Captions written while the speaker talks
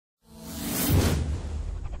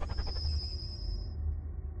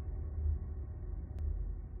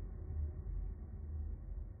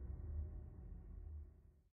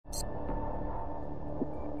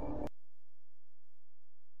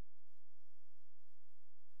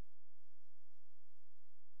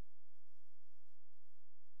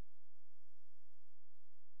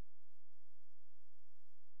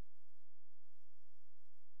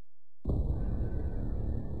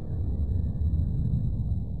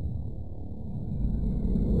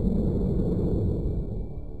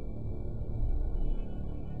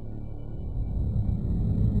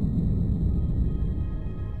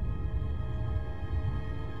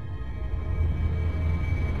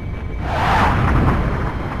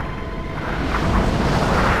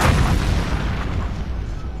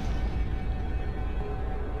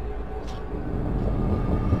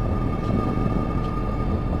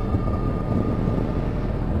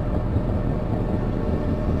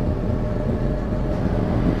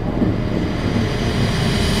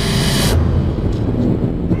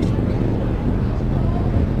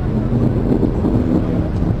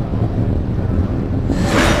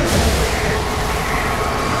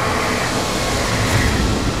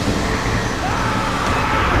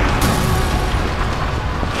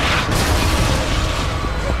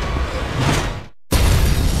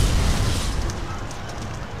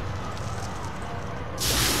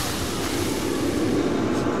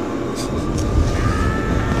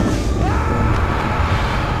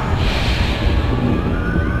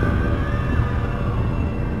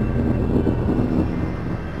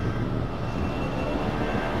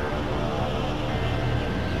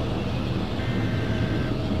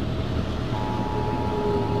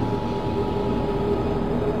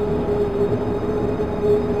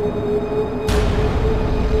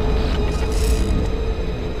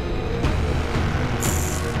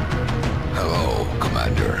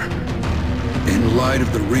light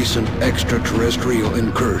of the recent extraterrestrial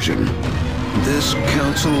incursion, this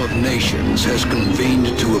Council of Nations has convened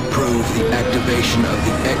to approve the activation of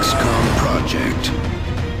the XCOM project.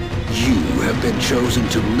 You have been chosen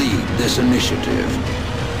to lead this initiative,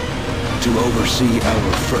 to oversee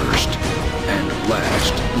our first and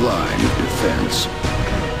last line of defense.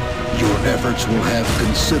 Your efforts will have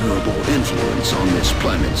considerable influence on this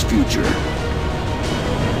planet's future.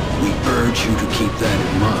 We urge you to keep that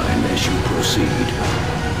in mind as you proceed.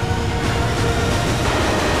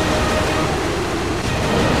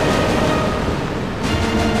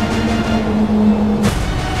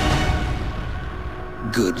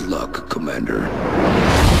 Good luck, Commander.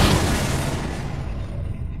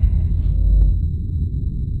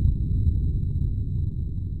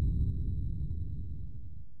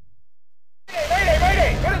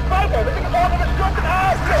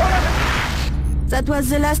 That was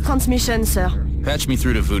the last transmission, sir. Patch me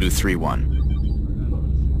through to Voodoo 3-1.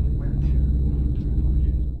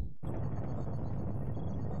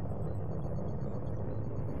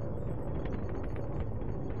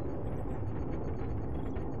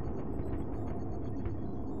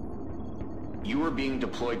 You are being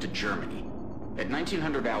deployed to Germany. At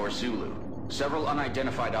 1900 hours Zulu, several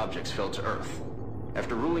unidentified objects fell to Earth.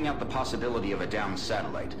 After ruling out the possibility of a downed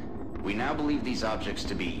satellite, we now believe these objects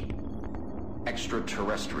to be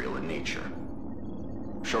extraterrestrial in nature.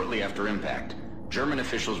 Shortly after impact, German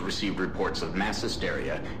officials received reports of mass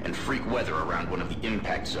hysteria and freak weather around one of the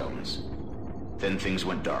impact zones. Then things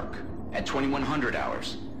went dark. At 2100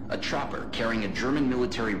 hours, a chopper carrying a German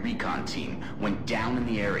military recon team went down in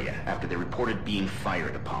the area after they reported being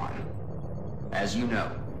fired upon. As you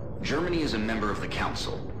know, Germany is a member of the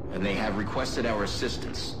Council, and they have requested our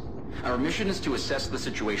assistance. Our mission is to assess the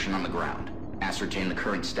situation on the ground, ascertain the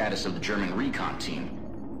current status of the German recon team,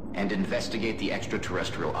 and investigate the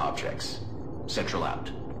extraterrestrial objects. Central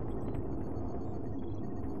out.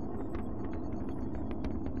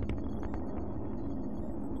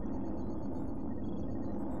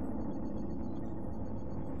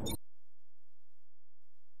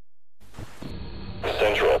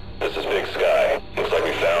 Central, this is Big Sky. Looks like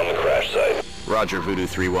we found the crash site. Roger, Voodoo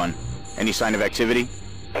 3-1. Any sign of activity?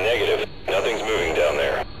 Negative. Nothing's moving down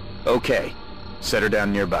there. Okay. Set her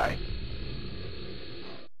down nearby.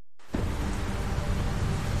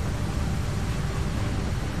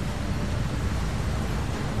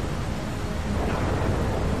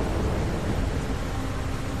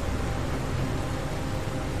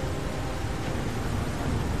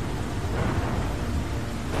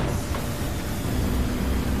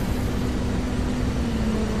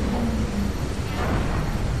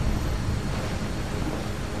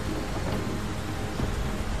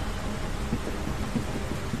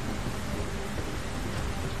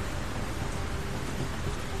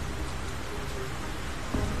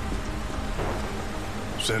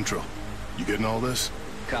 Central, you getting all this?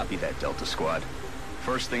 Copy that, Delta Squad.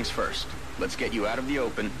 First things first, let's get you out of the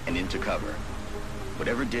open and into cover.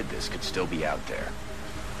 Whatever did this could still be out there.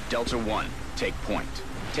 Delta 1, take point.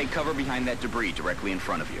 Take cover behind that debris directly in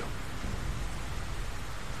front of you.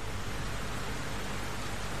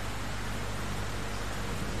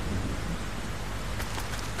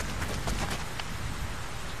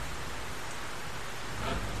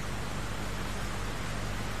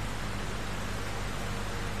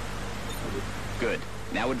 Good.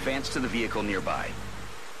 Now advance to the vehicle nearby.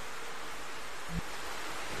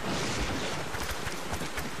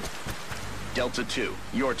 Delta 2,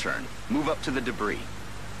 your turn. Move up to the debris.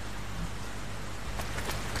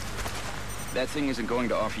 That thing isn't going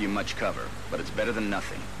to offer you much cover, but it's better than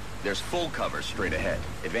nothing. There's full cover straight ahead.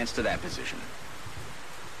 Advance to that position.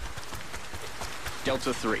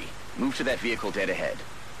 Delta 3, move to that vehicle dead ahead.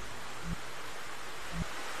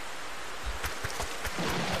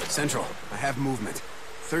 Central, I have movement.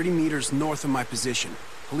 30 meters north of my position.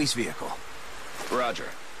 Police vehicle. Roger.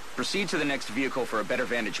 Proceed to the next vehicle for a better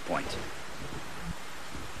vantage point.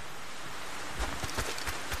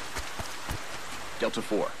 Delta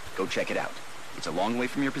 4, go check it out. It's a long way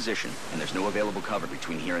from your position, and there's no available cover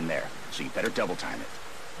between here and there, so you better double time it.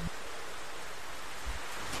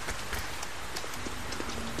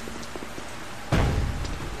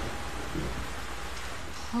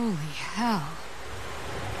 Holy hell.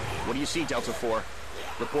 What do you see, Delta 4?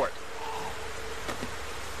 Report.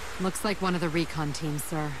 Looks like one of the recon teams,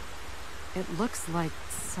 sir. It looks like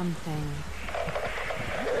something...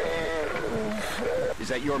 Is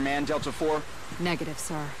that your man, Delta 4? Negative,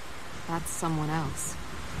 sir. That's someone else.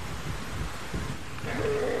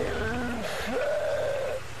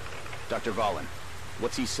 Dr. Vahlen,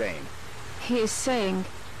 what's he saying? He is saying,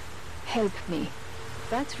 help me.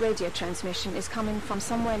 That radio transmission is coming from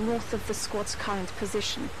somewhere north of the squad's current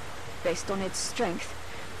position, based on its strength,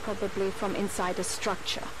 probably from inside a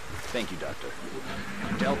structure. Thank you, Doctor.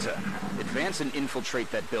 Delta, advance and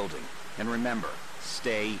infiltrate that building. And remember,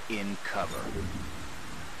 stay in cover.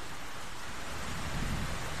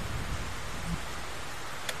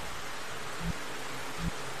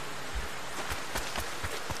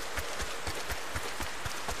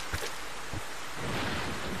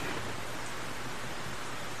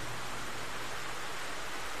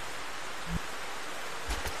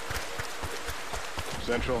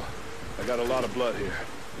 Central, I got a lot of blood here.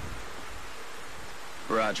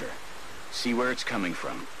 Roger. See where it's coming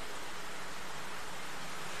from.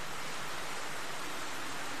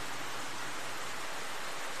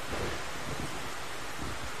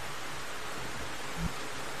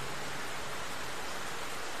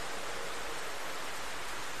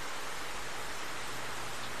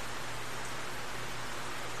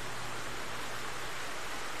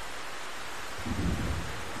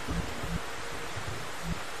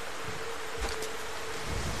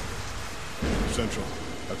 Central,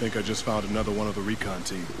 I think I just found another one of the recon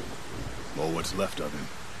team. Or what's left of him.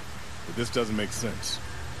 But this doesn't make sense.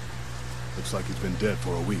 Looks like he's been dead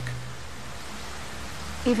for a week.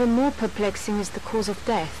 Even more perplexing is the cause of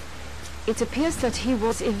death. It appears that he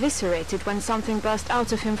was eviscerated when something burst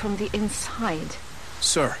out of him from the inside.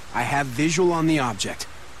 Sir, I have visual on the object.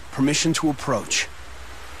 Permission to approach.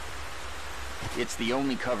 It's the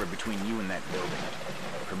only cover between you and that building.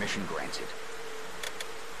 Permission granted.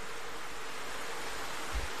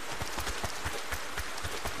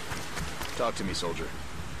 Talk to me, soldier.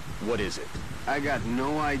 What is it? I got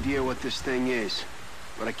no idea what this thing is,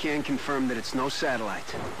 but I can confirm that it's no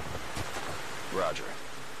satellite. Roger.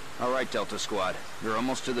 All right, Delta Squad. You're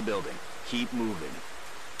almost to the building. Keep moving.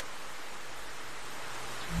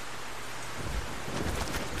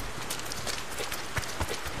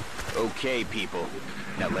 Okay, people.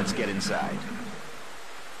 Now let's get inside.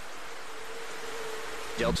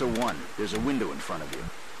 Delta 1, there's a window in front of you.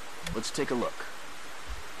 Let's take a look.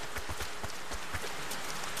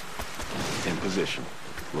 In position.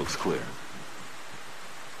 Looks clear.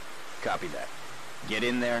 Copy that. Get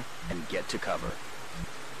in there and get to cover.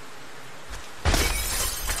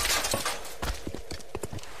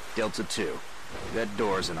 Delta 2, that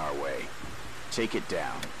door's in our way. Take it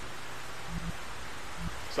down.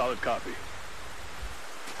 Solid copy.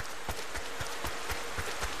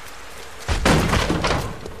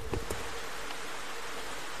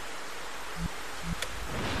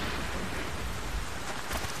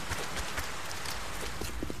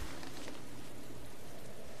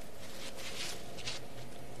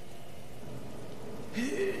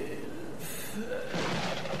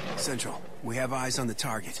 Central, we have eyes on the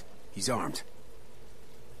target. He's armed.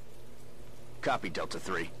 Copy, Delta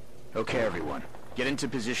 3. Okay, everyone. Get into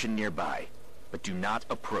position nearby, but do not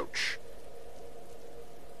approach.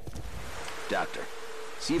 Doctor,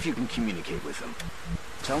 see if you can communicate with him.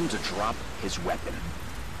 Tell him to drop his weapon.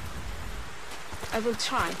 I will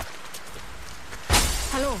try.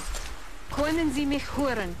 Hallo, können Sie mich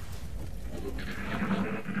hören?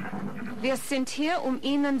 Wir sind hier,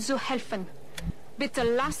 Ihnen zu helfen. Bitte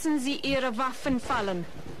lassen Sie Ihre Waffen fallen.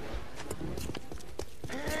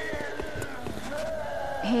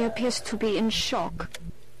 He appears to be in shock.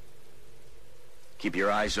 Keep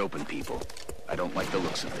your eyes open, people. I don't like the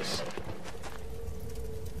looks of this.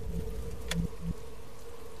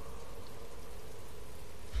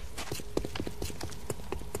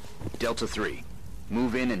 Delta 3,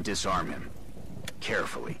 move in and disarm him.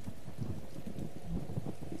 Carefully.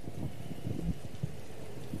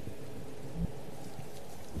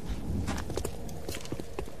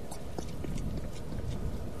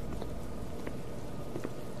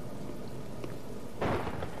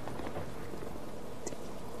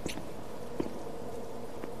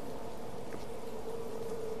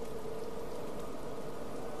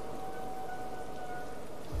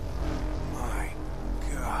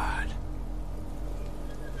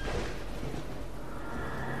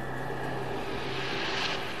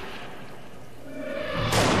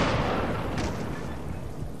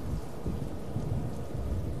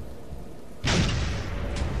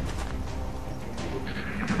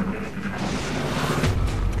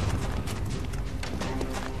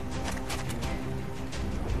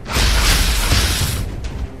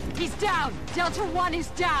 Delta 1 is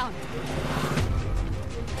down!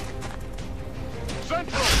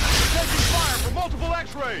 Central! Taking fire from multiple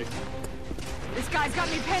X-rays! This guy's got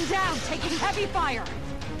me pinned down, taking heavy fire!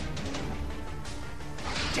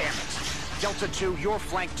 Damn it! Delta 2, you're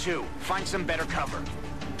flank 2. Find some better cover.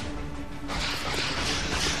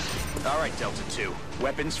 All right, Delta 2.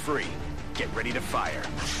 Weapons free. Get ready to fire.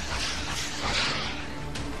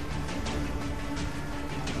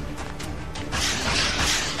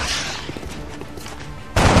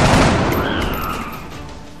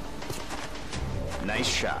 Nice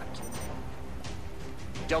shot.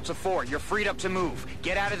 Delta 4, you're freed up to move.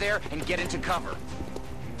 Get out of there and get into cover.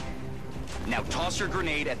 Now toss your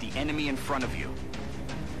grenade at the enemy in front of you.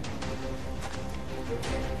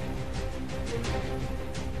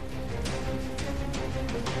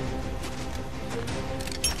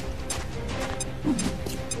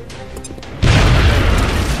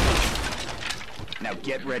 Now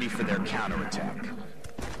get ready for their counterattack.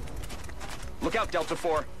 Look out, Delta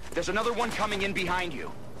 4. There's another one coming in behind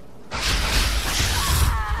you.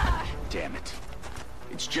 Damn it.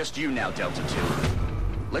 It's just you now, Delta 2.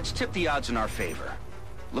 Let's tip the odds in our favor.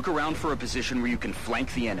 Look around for a position where you can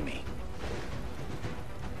flank the enemy.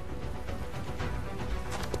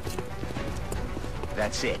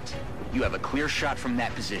 That's it. You have a clear shot from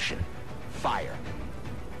that position. Fire.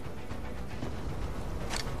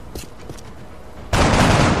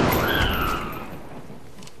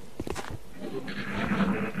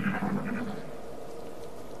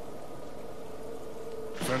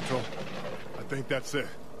 Central, I think that's it.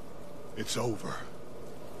 It's over.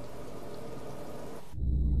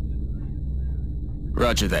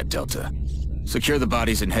 Roger that, Delta. Secure the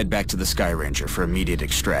bodies and head back to the Sky Ranger for immediate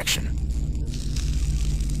extraction.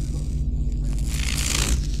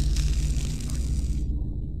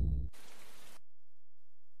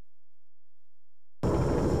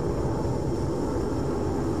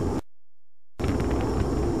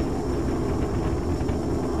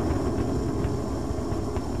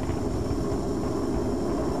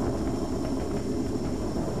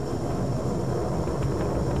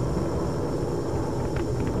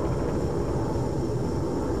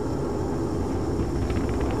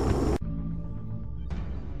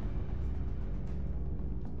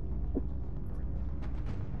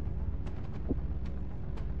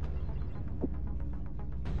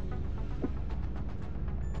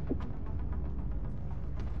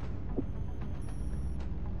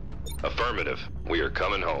 Affirmative. We are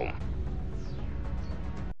coming home.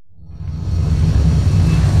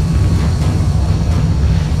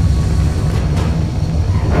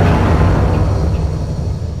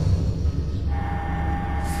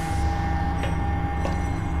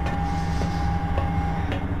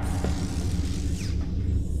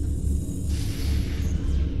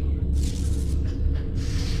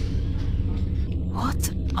 What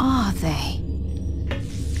are they?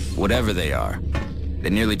 Whatever they are, they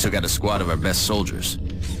nearly took out a squad of our best soldiers.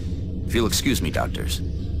 If you'll excuse me, doctors,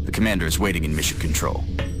 the commander is waiting in mission control.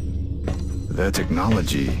 Their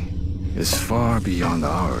technology is far beyond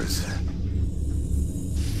ours.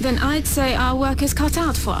 Then I'd say our work is cut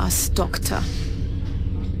out for us, Doctor.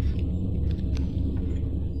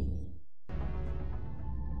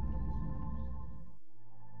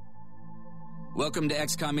 Welcome to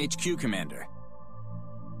XCOM HQ, Commander.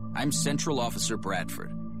 I'm Central Officer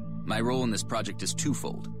Bradford. My role in this project is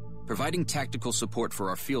twofold: providing tactical support for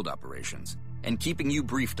our field operations, and keeping you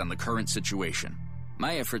briefed on the current situation.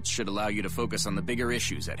 My efforts should allow you to focus on the bigger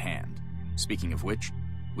issues at hand. Speaking of which,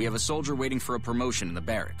 we have a soldier waiting for a promotion in the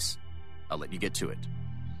barracks. I'll let you get to it.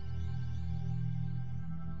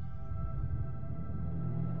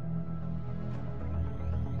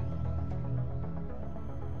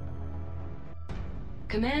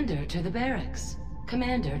 Commander to the barracks.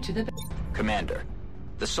 Commander to the... Commander,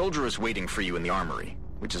 the soldier is waiting for you in the armory,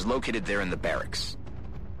 which is located there in the barracks.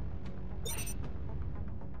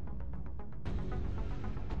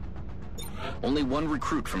 Only one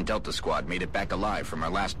recruit from Delta Squad made it back alive from our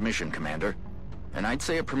last mission, Commander. And I'd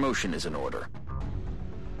say a promotion is in order.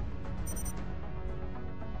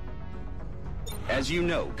 As you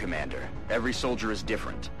know, Commander, every soldier is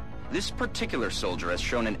different. This particular soldier has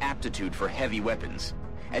shown an aptitude for heavy weapons.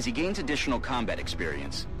 As he gains additional combat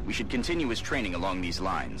experience, we should continue his training along these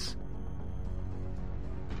lines.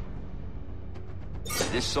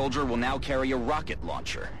 This soldier will now carry a rocket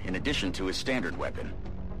launcher, in addition to his standard weapon.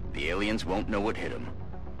 The aliens won't know what hit him.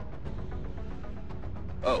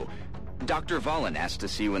 Oh, Dr. Vahlen asked to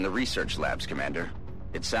see you in the research labs, Commander.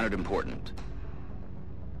 It sounded important.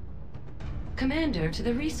 Commander to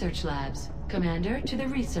the research labs. Commander to the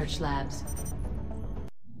research labs.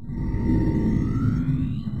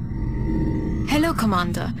 Hello,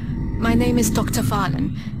 Commander. My name is Dr.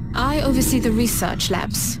 Vahlen. I oversee the research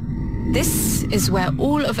labs. This is where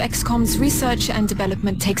all of XCOM's research and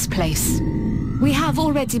development takes place. We have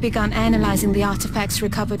already begun analyzing the artifacts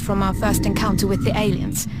recovered from our first encounter with the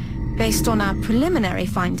aliens. Based on our preliminary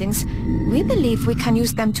findings, we believe we can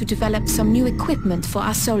use them to develop some new equipment for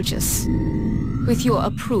our soldiers. With your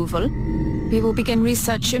approval, we will begin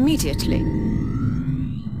research immediately.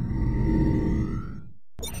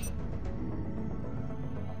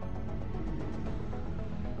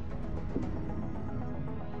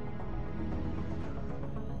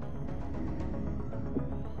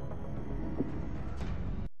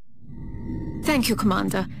 Thank you,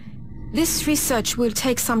 Commander. This research will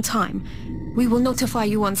take some time. We will notify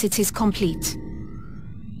you once it is complete.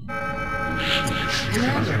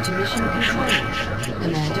 Commander to mission control.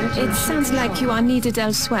 Commander to It sounds like you are needed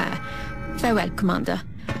elsewhere. Farewell, Commander.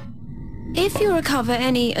 If you recover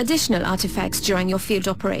any additional artifacts during your field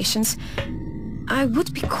operations, I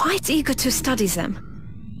would be quite eager to study them.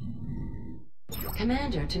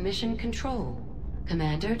 Commander to mission control.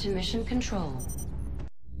 Commander to mission control.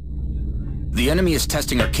 The enemy is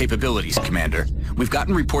testing our capabilities, Commander. We've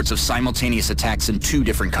gotten reports of simultaneous attacks in 2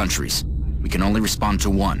 different countries. We can only respond to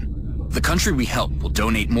one. The country we help will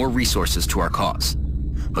donate more resources to our cause.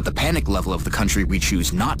 But the panic level of the country we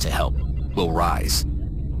choose not to help will rise.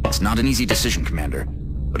 It's not an easy decision, Commander,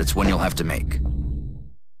 but it's one you'll have to make.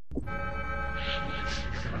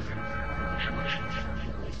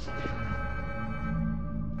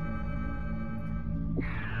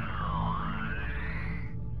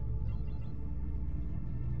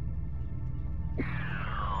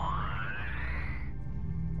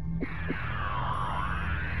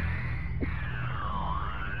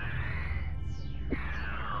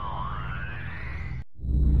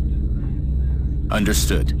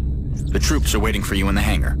 Understood. The troops are waiting for you in the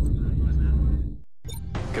hangar.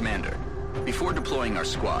 Commander, before deploying our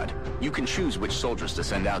squad, you can choose which soldiers to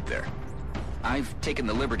send out there. I've taken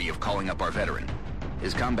the liberty of calling up our veteran.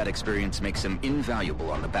 His combat experience makes him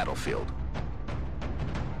invaluable on the battlefield.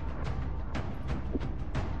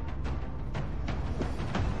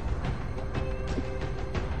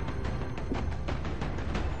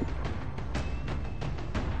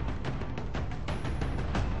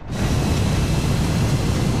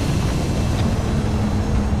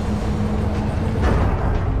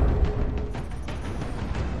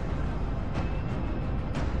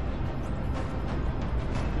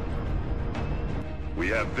 We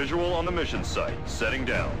have visual on the mission site. Setting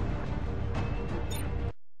down.